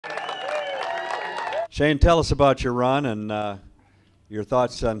Shane, tell us about your run and your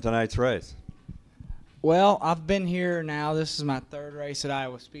thoughts on tonight's race. Well, I've been here now. This is my third race at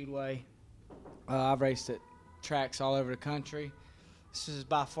Iowa Speedway. I've raced at tracks all over the country. This is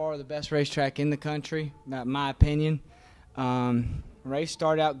by far the best racetrack in the country, in my opinion. Race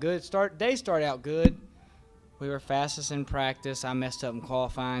started out good. Day started out good. We were fastest in practice. I messed up in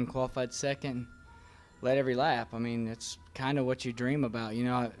qualifying, qualified second, led every lap. I mean, it's kind of what you dream about. You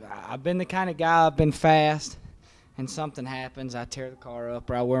know, I've been the kind of guy, I've been fast, and something happens. I tear the car up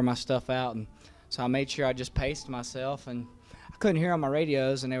or I wear my stuff out. And so I made sure I just paced myself. And I couldn't hear on my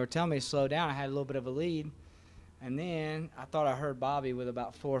radios, and they were telling me to slow down. I had a little bit of a lead. And then I thought I heard Bobby with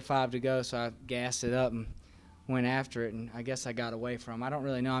about 4 or 5 to go, so I gassed it up and went after it, and I guess I got away from him. I don't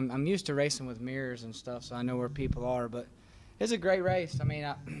really know. I'm used to racing with mirrors and stuff, so I know where people are. But it's a great race. I mean,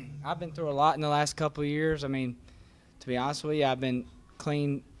 I've been through a lot in the last couple of years. I mean, to be honest with you, I've been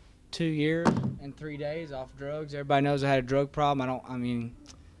clean 2 years and 3 days off drugs. Everybody knows I had a drug problem. I mean,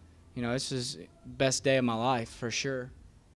 you know, this is the best day of my life for sure.